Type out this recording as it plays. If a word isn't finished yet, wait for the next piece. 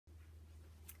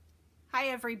Hi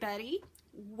everybody,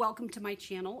 welcome to my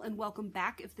channel and welcome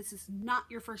back if this is not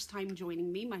your first time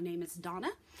joining me. My name is Donna,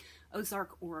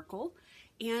 Ozark Oracle,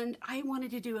 and I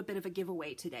wanted to do a bit of a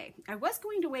giveaway today. I was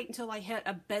going to wait until I hit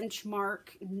a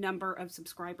benchmark number of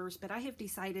subscribers, but I have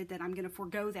decided that I'm going to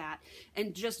forego that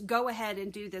and just go ahead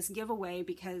and do this giveaway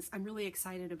because I'm really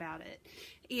excited about it.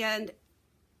 And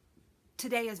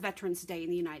today is Veterans Day in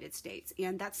the United States,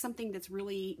 and that's something that's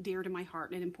really dear to my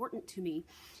heart and important to me.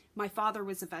 My father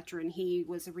was a veteran. He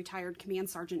was a retired command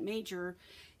sergeant major,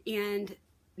 and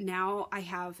now I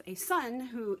have a son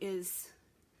who is,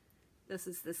 this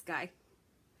is this guy.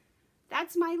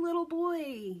 That's my little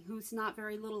boy, who's not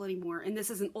very little anymore, and this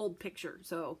is an old picture,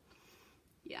 so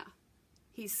yeah,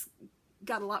 he's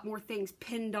got a lot more things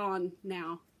pinned on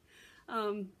now.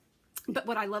 But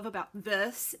what I love about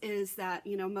this is that,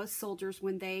 you know, most soldiers,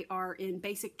 when they are in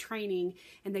basic training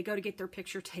and they go to get their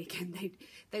picture taken,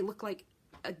 they look like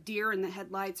a deer in the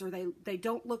headlights, or they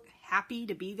don't look happy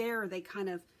to be there, or they kind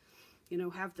of, you know,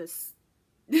 have this.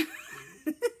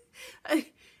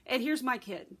 And here's my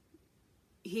kid.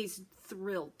 He's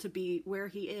thrilled to be where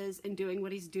he is and doing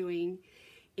what he's doing,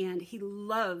 and he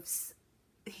loves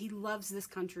this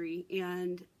country,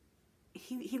 and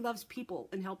he loves people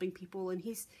and helping people, and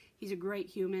he's a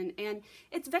great human, and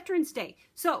it's Veterans Day,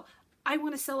 so I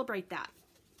want to celebrate that.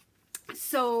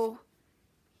 So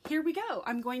here we go.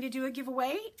 I'm going to do a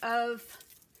giveaway of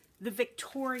the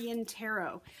Victorian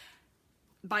Tarot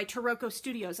by Taroko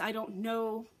Studios. I don't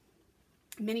know,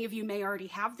 many of you may already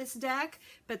have this deck,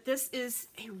 but this is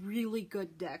a really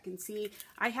good deck. And see,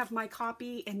 I have my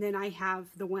copy, and then I have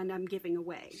the one I'm giving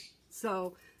away.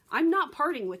 So I'm not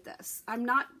parting with this. I'm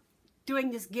not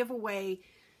doing this giveaway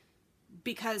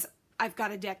because I've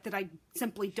got a deck that I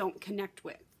simply don't connect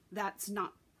with. That's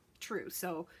not true.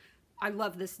 So I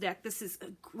love this deck. This is a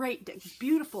great deck.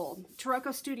 Beautiful.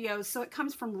 Taroko Studios. So it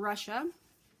comes from Russia.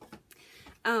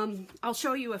 I'll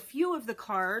show you a few of the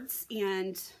cards,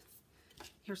 and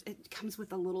it comes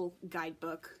with a little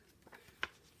guidebook.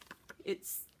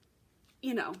 It's,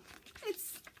 you know,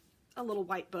 it's a little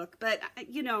white book, but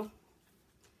you know,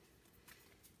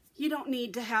 you don't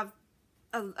need to have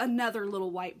another little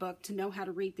white book to know how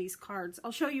to read these cards.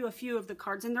 I'll show you a few of the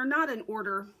cards, and they're not in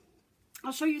order.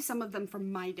 I'll show you some of them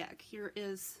from my deck. Here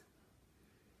is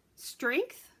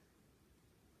Strength,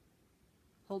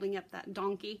 holding up that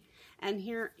donkey, and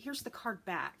here's the card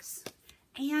backs.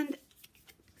 And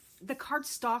the card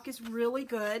stock is really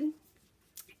good,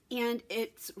 and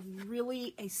it's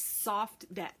really a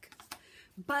soft deck.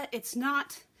 But it's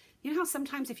not, you know how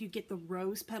sometimes if you get the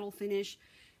rose petal finish,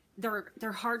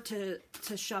 they're hard to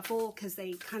shuffle because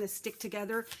they kind of stick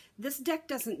together. This deck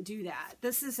doesn't do that.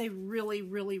 This is a really,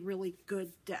 really, really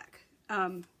good deck.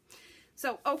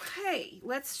 So, okay,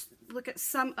 let's look at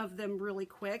some of them really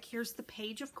quick. Here's the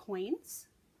Page of Coins,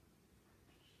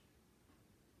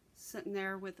 sitting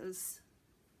there with his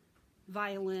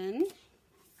violin.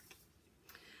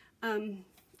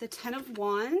 The Ten of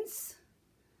Wands.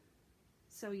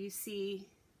 So you see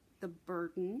the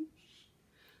burden.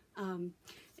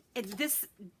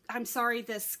 I'm sorry,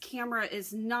 this camera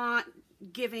is not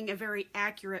giving a very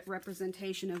accurate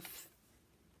representation of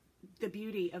the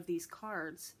beauty of these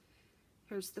cards.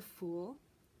 Here's the Fool.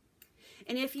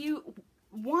 And if you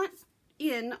want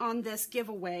in on this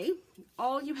giveaway,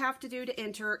 all you have to do to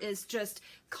enter is just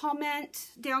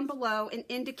comment down below and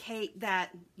indicate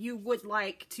that you would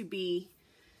like to be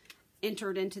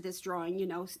entered into this drawing. You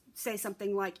know, say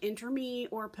something like enter me,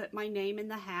 or put my name in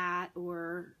the hat,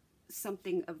 or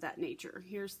something of that nature.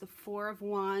 Here's the Four of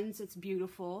Wands. It's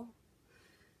beautiful.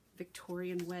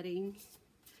 Victorian wedding.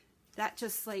 That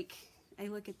just, like, I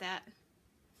look at that.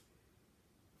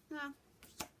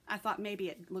 I thought maybe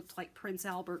it looked like Prince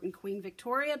Albert and Queen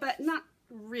Victoria, but not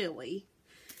really.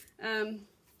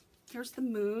 Here's the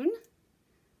Moon.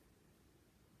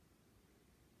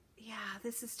 Yeah,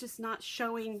 this is just not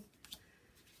showing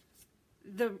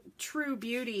the true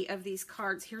beauty of these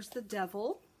cards. Here's the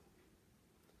Devil.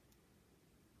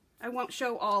 I won't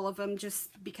show all of them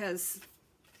just because,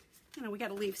 you know, we got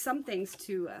to leave some things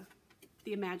to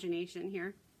the imagination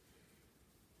here.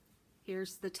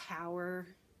 Here's the Tower.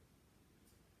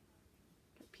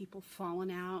 Got people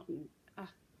falling out, and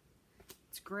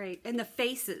it's great. And the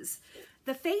faces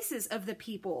of the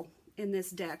people in this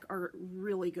deck are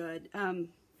really good. Well,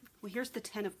 here's the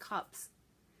Ten of Cups.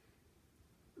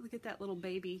 Look at that little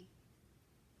baby.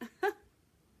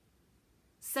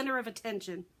 Center of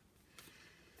attention.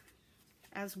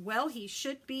 As well he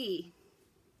should be.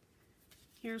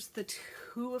 Here's the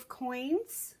Two of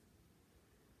Coins.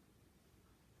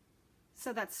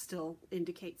 So that still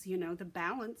indicates, you know, the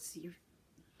balance. You're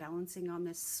balancing on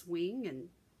this swing, and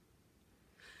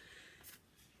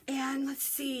And let's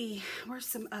see, where's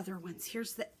some other ones?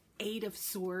 Here's the Eight of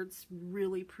Swords,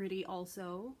 really pretty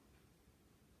also.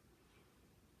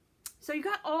 So you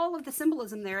got all of the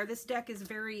symbolism there. This deck is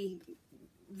very,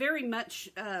 very much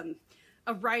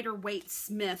a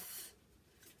Rider-Waite-Smith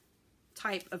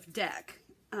type of deck.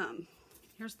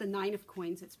 Here's the Nine of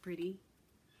Coins. It's pretty.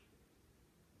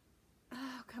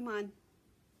 Oh, come on.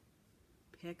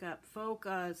 Pick up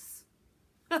focus.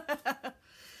 The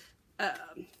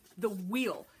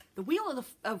Wheel. The Wheel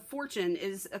of Fortune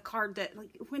is a card that,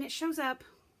 like, when it shows up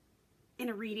in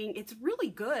a reading, it's really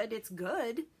good. It's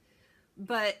good.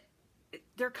 But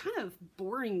they're kind of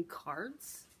boring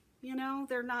cards. You know,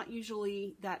 they're not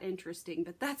usually that interesting.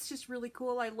 But that's just really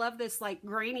cool. I love this, like,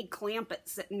 Granny Clampett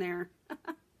sitting there.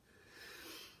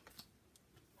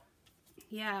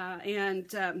 Yeah,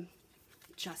 and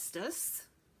Justice.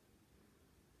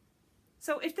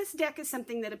 So if this deck is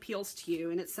something that appeals to you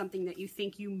and it's something that you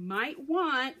think you might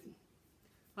want,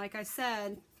 like I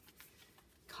said,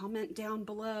 comment down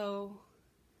below.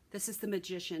 This is the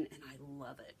Magician, and I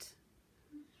love it.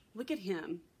 Look at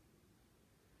him.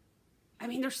 I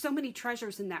mean, there's so many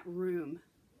treasures in that room.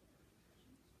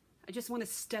 I just want to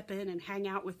step in and hang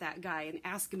out with that guy and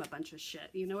ask him a bunch of shit.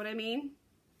 You know what I mean?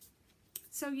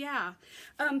 So yeah.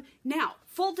 Now,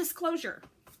 full disclosure.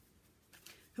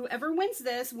 Whoever wins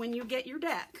this, when you get your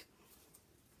deck,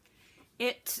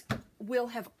 it will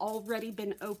have already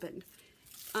been opened.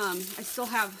 I still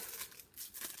have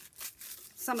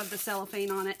some of the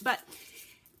cellophane on it, but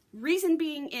reason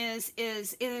being is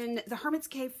in the Hermit's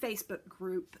Cave Facebook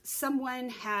group, someone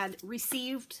had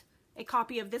received a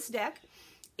copy of this deck,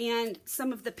 and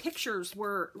some of the pictures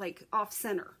were like off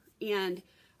center. And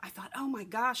I thought, oh my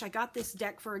gosh, I got this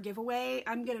deck for a giveaway.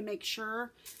 I'm going to make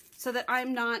sure so that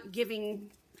I'm not giving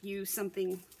you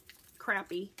something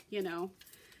crappy, you know.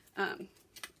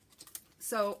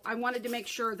 So I wanted to make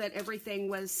sure that everything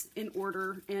was in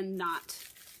order and not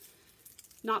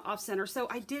off center. So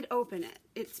I did open it.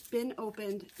 It's been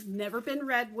opened, never been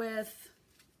read with,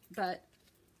 but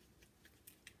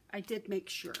I did make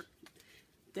sure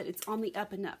that it's on the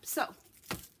up and up. So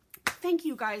thank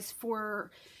you guys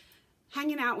for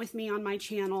hanging out with me on my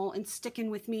channel and sticking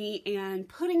with me and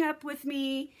putting up with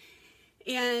me,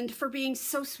 and for being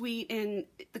so sweet in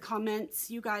the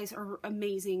comments. You guys are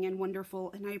amazing and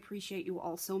wonderful, and I appreciate you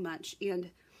all so much.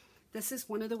 And this is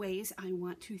one of the ways I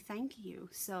want to thank you.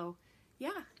 So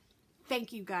yeah,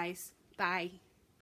 thank you guys. Bye.